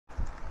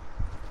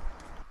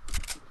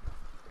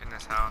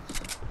ass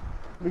house.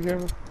 Be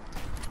careful.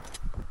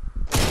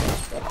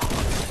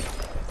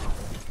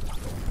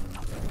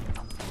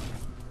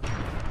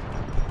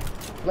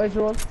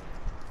 Laser one.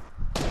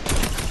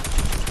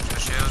 No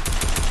shield.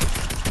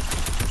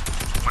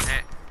 One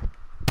hit.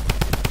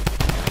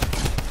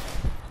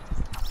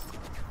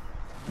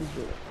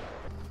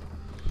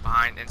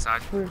 Behind,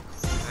 inside. Where?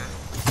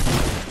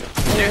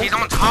 Dude, he's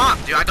on top,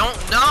 dude. I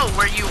don't know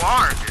where you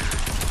are, dude.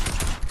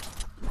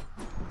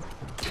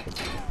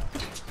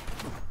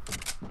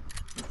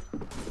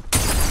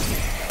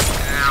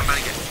 And I'm about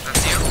to get.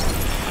 That's you?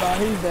 Nah,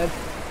 he's dead.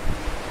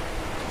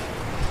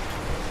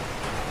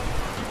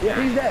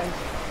 Yeah, he's dead.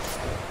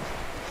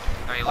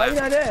 No, you Oh, he's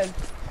left. not dead.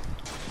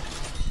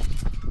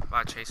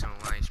 About to chase him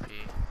with 1 HP.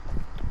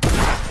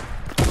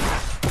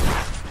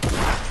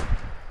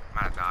 I'm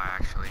about to die,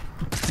 actually.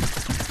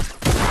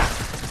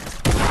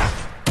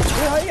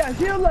 Yeah, how you got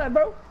shield left,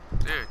 bro?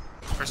 Dude,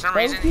 for some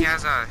reason he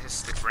has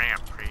his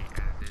ramp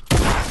pre-edited.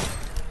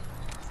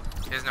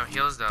 He has no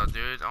heals though,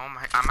 dude. Oh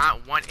my, I'm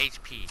at 1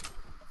 HP.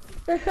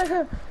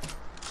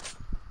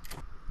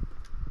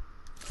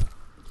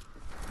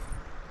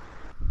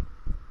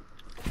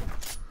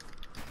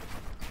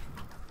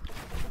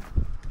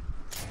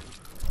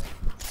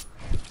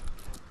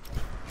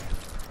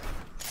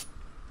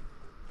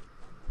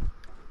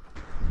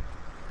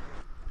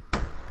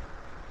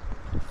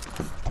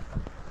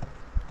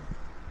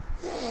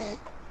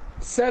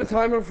 Set a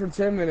timer for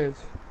 10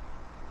 minutes.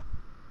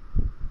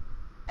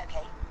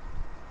 Okay.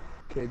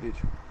 Okay, dude.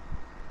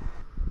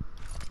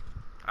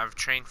 I've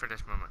trained for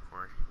this moment,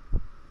 Corey.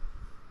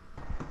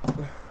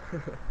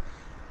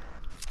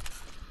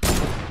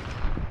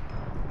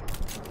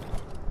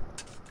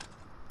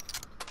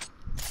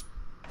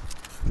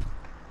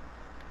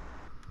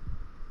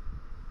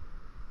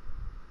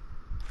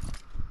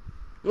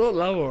 What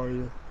level are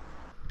you?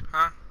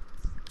 Huh?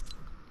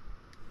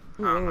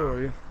 What level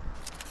are you?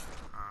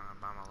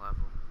 By my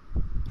level.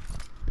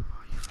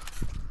 Oh, you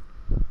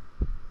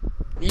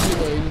Easy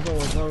though, you just don't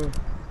want timer.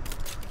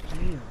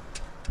 Damn.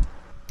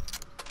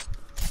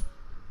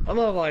 I'm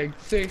at like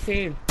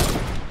 16.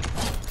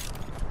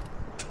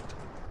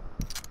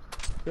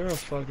 You're a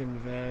fucking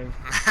bag.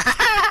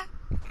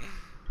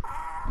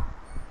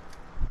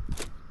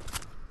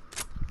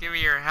 Give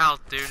me your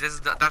health, dude.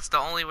 That's the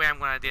only way I'm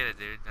gonna get it,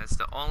 dude. That's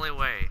the only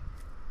way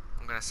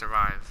I'm gonna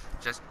survive.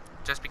 Just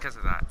because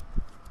of that.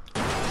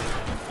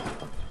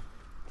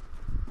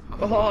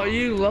 Oh,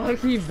 you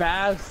lucky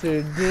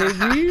bastard, dude.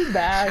 You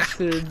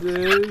bastard,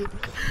 dude.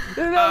 If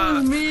that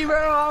was me,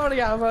 bro, I would've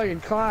got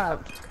fucking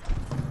clapped.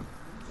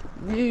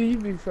 You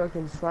be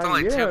fucking slimy.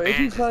 only two If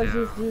you bandages, touch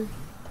though. this, dude.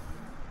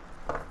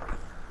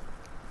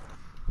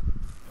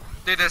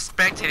 Dude, they're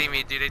spectating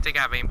me, dude. They think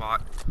I have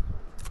aimbot.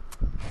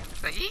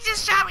 Like, he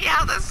just shot me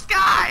out of the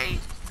sky.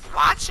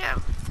 Watch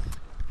him.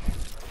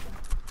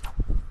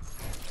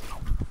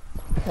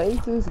 I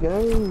hate this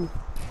game.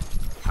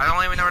 I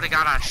don't even know where they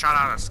got a shot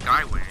out of the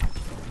sky went.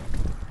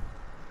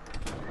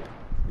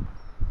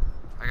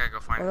 I gotta go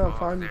find him.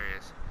 Oh, there he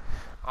is.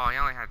 Oh, he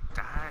only had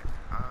that?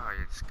 Oh,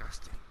 you're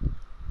disgusting.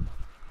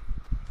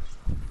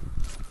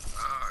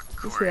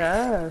 What's Corey. your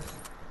ass?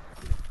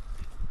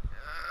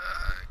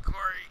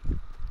 Corey.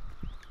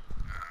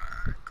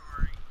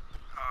 Corey.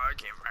 Oh, I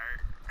can't fire.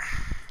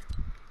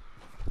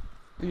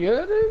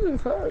 Yeah,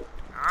 dude, fuck.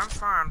 I'm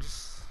fine, I'm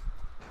just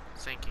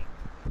sinking.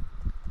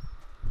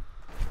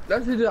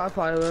 That's the dude I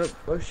pilot up.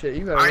 Oh shit,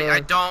 you better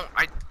run.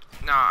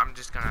 No, I'm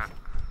just gonna.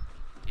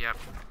 Yep.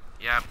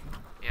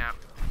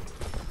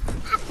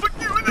 Fuck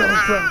you in the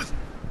ass!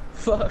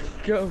 Fuck,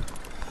 go.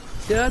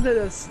 Yeah,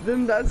 that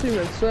seemed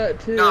to sweat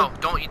too. No,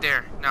 don't you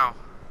dare. No.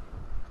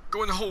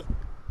 Go in the hole.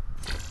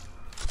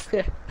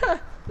 Yeah,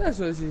 that's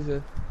what she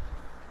said.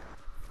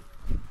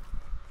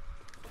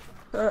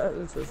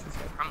 That's what she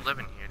said. I'm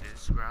living here, dude.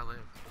 This is where I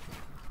live.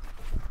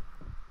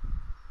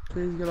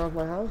 Please get off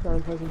my house.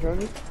 I'm pressing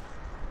charges.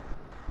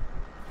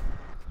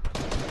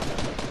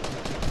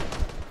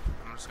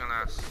 I'm just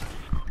gonna.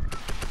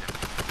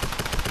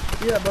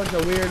 You got a bunch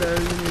of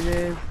weirdos in your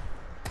game.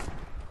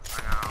 I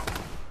know.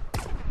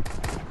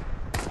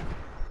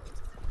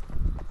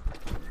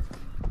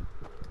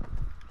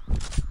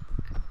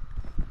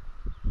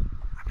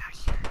 I'm not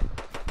here.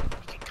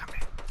 You can come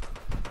in.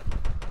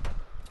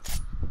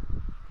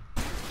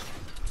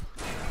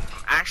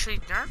 I'm actually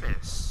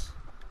nervous.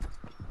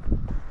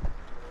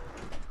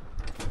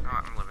 No,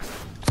 I'm living.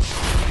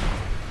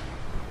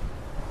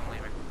 I'm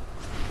leaving.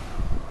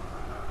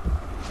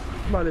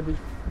 Might be.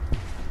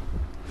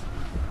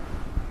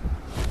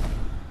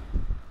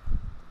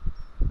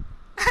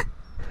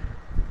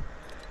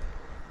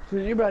 So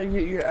you about to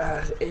get your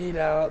ass ate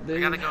out, dude. I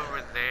gotta go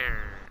over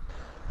there.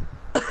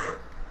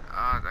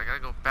 I gotta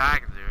go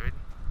back, dude.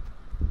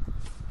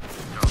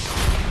 Go.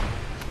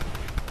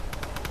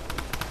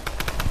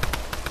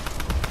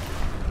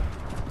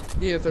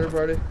 Yeah, third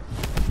party.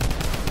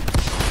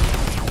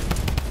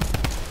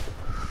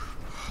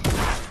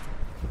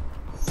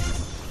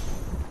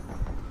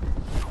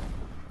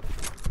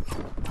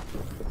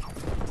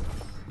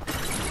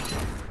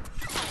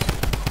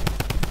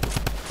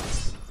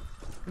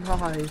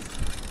 Nice.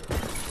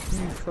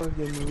 You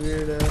fucking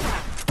weirdo.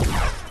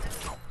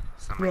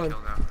 Somebody Run.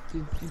 killed him.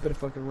 Dude, you better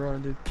fucking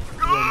run, dude.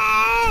 No!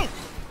 Run.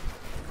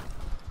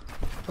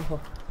 Oh.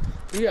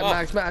 You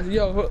got max.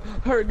 Yo,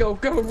 hurry, go,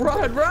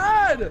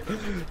 run!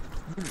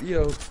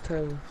 Yo,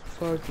 Tevin,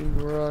 fucking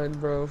run,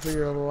 bro, for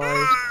your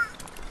life.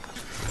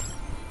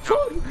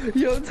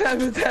 Yo,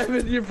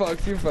 Tevin, you're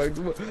fucked.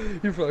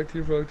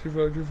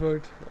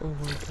 Oh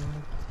my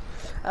god.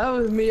 That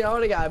was me, I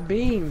would've got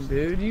beamed,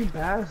 dude, you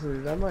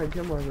bastard. I might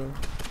kill myself.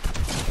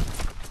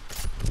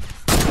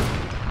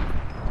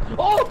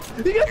 Oh!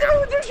 You got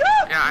someone with your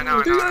trap! Yeah, I know.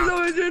 You got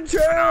someone with your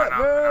trap,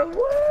 bro,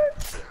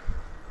 what?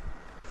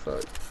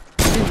 Fuck.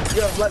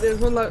 Yo, like there's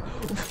one like...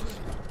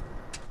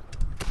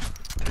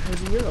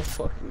 Tevin, you're a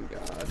fucking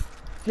god.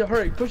 Yo,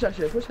 hurry, push that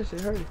shit,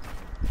 hurry.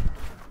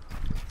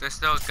 There's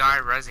still a guy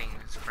rezzing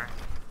his friend.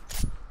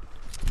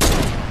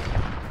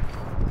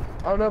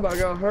 I don't know about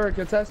go, hurry,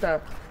 contest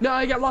that. No,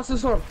 he got lost in the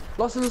storm,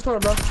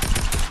 bro.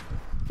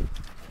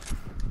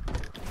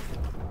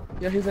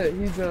 Yeah, he's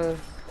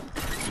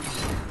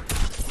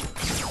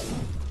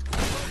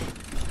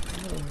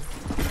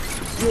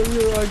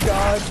You're a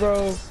god,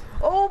 bro.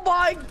 Oh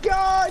my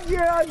god,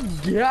 you're a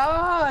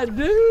god,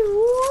 dude,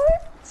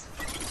 what?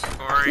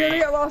 Corey. Yeah, he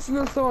got lost in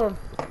the storm.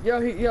 Yo,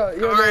 dude,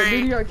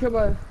 you got killed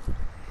by...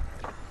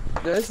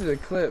 Yeah, this is a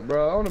clip,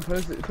 bro. I wanna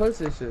post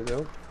this shit,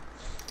 though.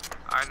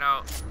 I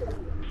know.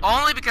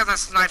 Only because I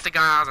sniped the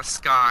guy out of the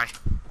sky.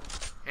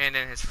 And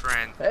then his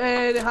friend.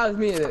 And it has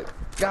me in it.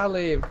 Gotta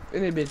leave.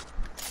 In it, bitch.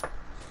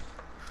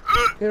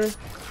 Hear me?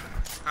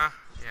 Huh?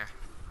 Yeah.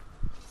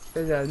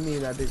 Cause that's me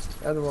in that bitch.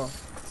 That's the wall.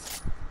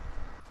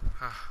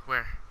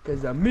 Where?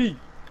 Cause that's me.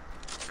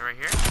 Is it right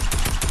here?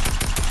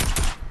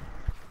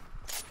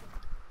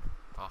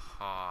 Oh,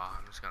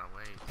 I'm just gonna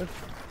wait. That's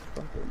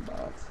fucking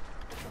bots.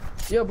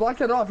 Yo, block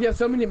that off. You have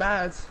so many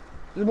mats.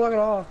 Just block it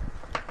off.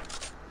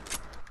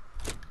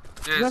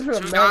 There's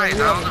two guys. I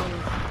don't know.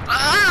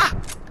 Ah!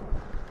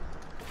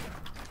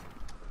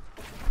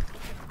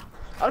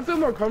 I'd feel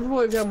more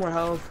comfortable if you had more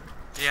health.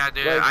 Yeah,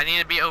 dude. Like, I need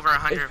to be over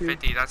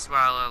 150. That's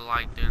why I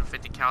like, dude.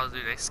 50 cals,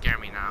 dude. They scare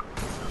me now.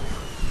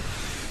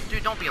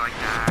 Dude, don't be like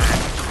that.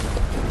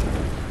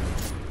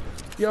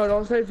 Yo,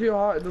 don't stay too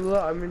hot.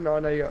 I mean, no,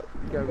 you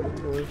got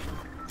boys.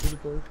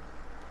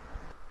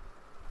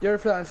 You ever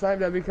for that snipe?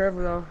 That be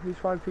careful though. He's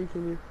probably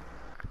peeking you.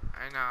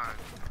 I know. I'm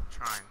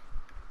trying.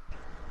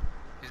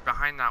 He's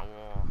behind that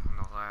wall on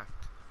the left.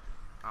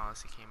 Oh,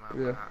 unless he came up.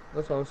 Yeah,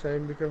 that's what I was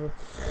saying. Be careful.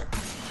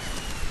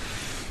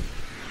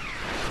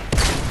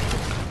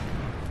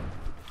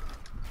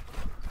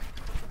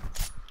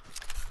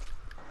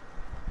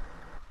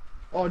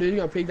 Oh, dude, you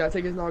gonna peek that?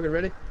 Take his noggin.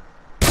 Ready?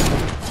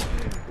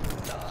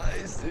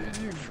 Nice, dude.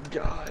 You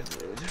forgot,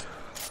 dude.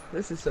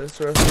 This is so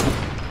stressful.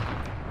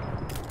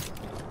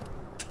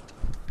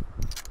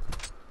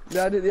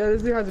 Yeah, dude,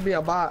 this thing has to be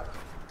a bot.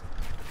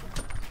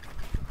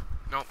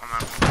 Nope, I'm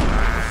not.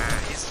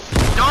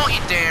 Don't you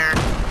dare!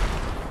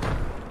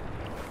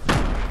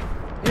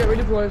 Yeah,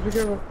 redeploy. Be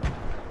careful.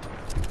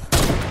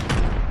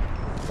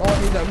 Oh,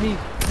 he's at me.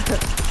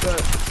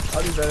 But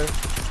I'll do better.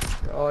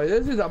 Oh,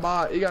 this is a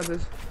bot. You got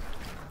this.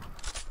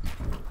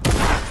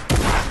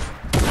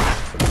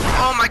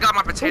 Oh my god,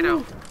 my potato.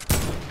 Ooh.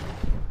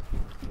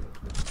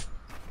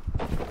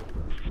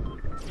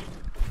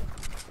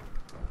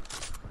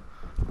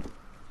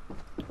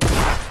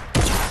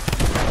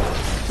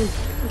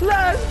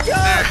 Let's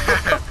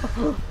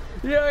go!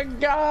 You're a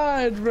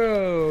god,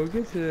 bro.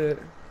 Good shit.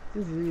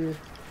 This is you.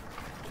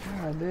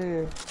 God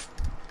damn.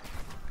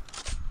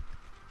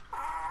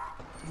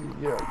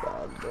 You're a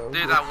god, bro.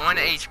 Dude, that 1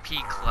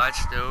 HP clutch,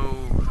 though.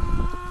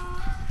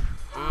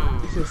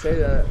 Ooh. You should say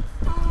that.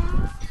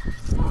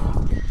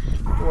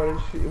 1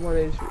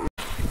 HP.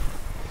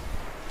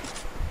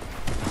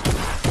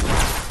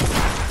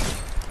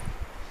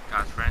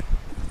 God's friend.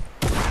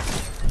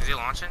 Is he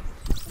launching?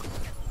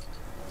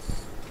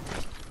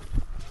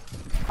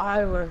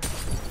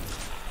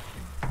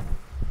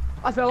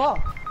 I fell off.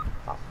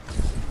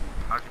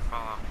 How'd you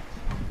fall off?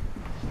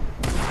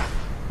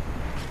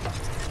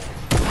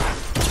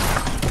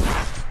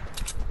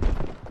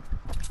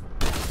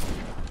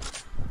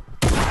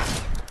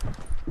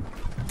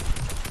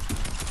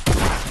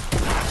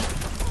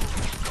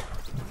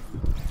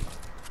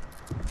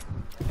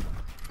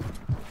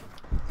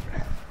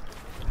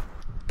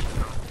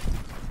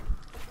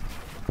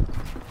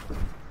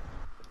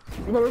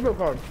 You got a rebuild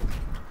card.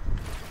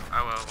 I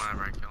will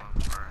whenever I kill him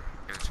or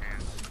get a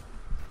chance.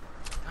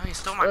 No, he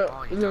stole my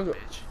ball, you dumb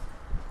bitch.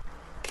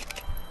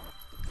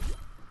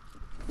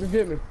 You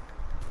get me.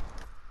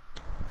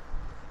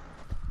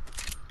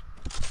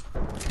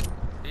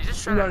 You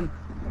just try I'm to... running.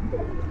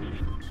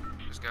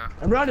 Just go.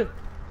 I'm running,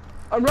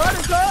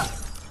 sir!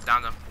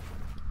 Down them.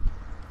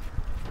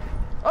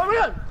 Oh my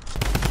god!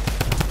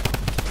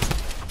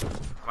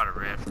 I'm about to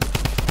rift.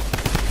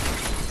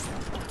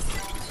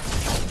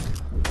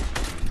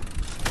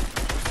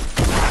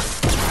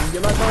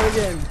 Get my card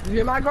again. Just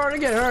get my card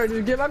again. Hurry,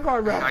 just get my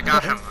card, bro. I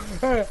got him.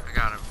 I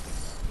got him.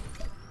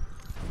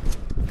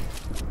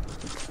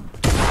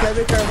 Okay,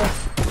 be careful.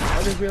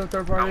 I just feel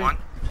third Got party. one.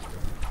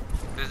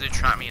 This dude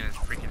trapped me in his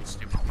freaking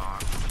stupid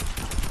box.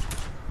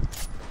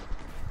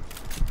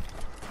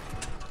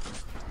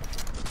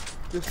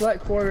 Just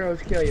let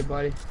corridors kill you,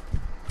 buddy.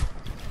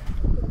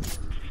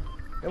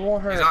 It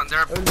won't hurt. He's on,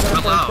 they're It was done for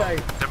a below.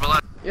 sec. They're below.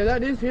 Yeah,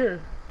 that is here.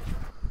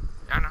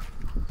 Yeah, I know.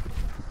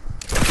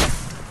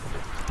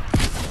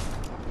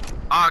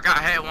 Oh, I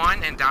got hit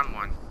one and down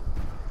one.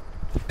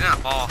 In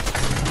that ball.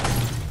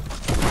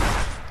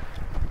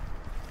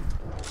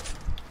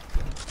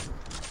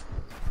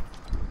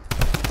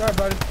 Sorry,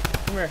 buddy.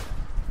 Come here.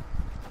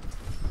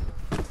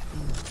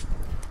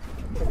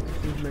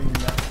 He's making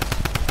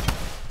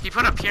that. He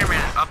put a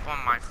pyramid up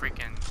on my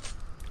freaking.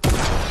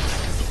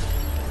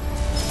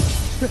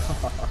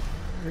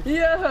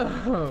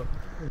 Yo!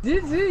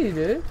 GG,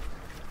 dude.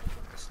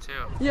 That's two.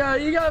 Yo,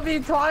 you got me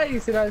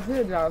twice and I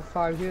said that was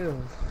 5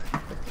 kills.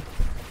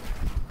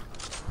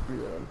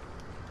 Yeah.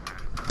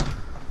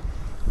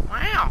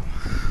 Wow.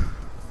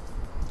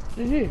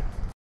 GG.